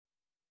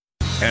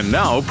And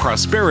now,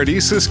 Prosperity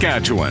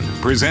Saskatchewan,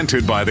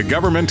 presented by the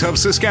Government of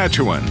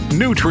Saskatchewan,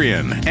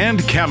 Nutrien, and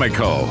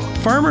Cameco.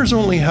 Farmers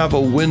only have a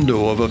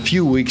window of a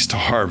few weeks to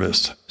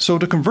harvest. So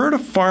to convert a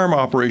farm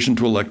operation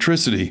to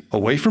electricity,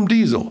 away from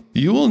diesel,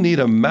 you will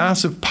need a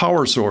massive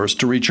power source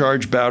to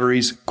recharge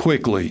batteries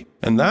quickly.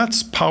 And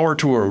that's power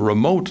to a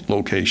remote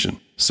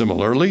location.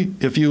 Similarly,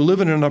 if you live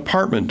in an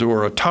apartment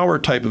or a tower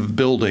type of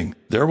building,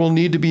 there will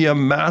need to be a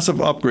massive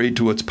upgrade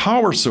to its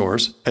power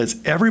source,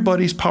 as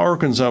everybody's power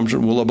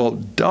consumption will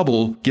about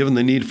double given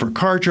the need for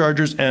car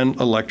chargers and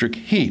electric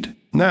heat.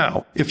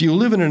 Now, if you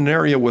live in an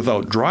area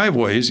without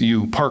driveways,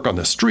 you park on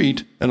the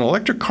street, an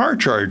electric car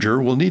charger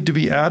will need to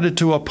be added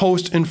to a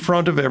post in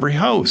front of every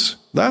house.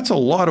 That's a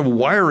lot of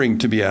wiring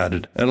to be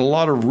added, and a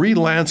lot of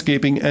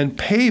re-landscaping and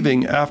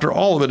paving after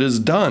all of it is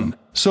done.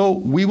 So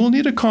we will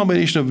need a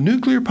combination of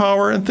nuclear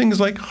power and things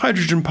like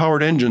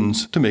hydrogen-powered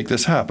engines to make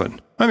this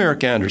happen. I'm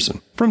Eric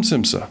Anderson from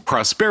SIMSA.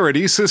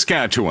 Prosperity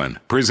Saskatchewan,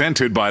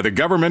 presented by the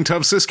Government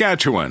of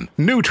Saskatchewan,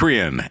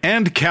 Nutrien,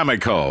 and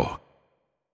Cameco.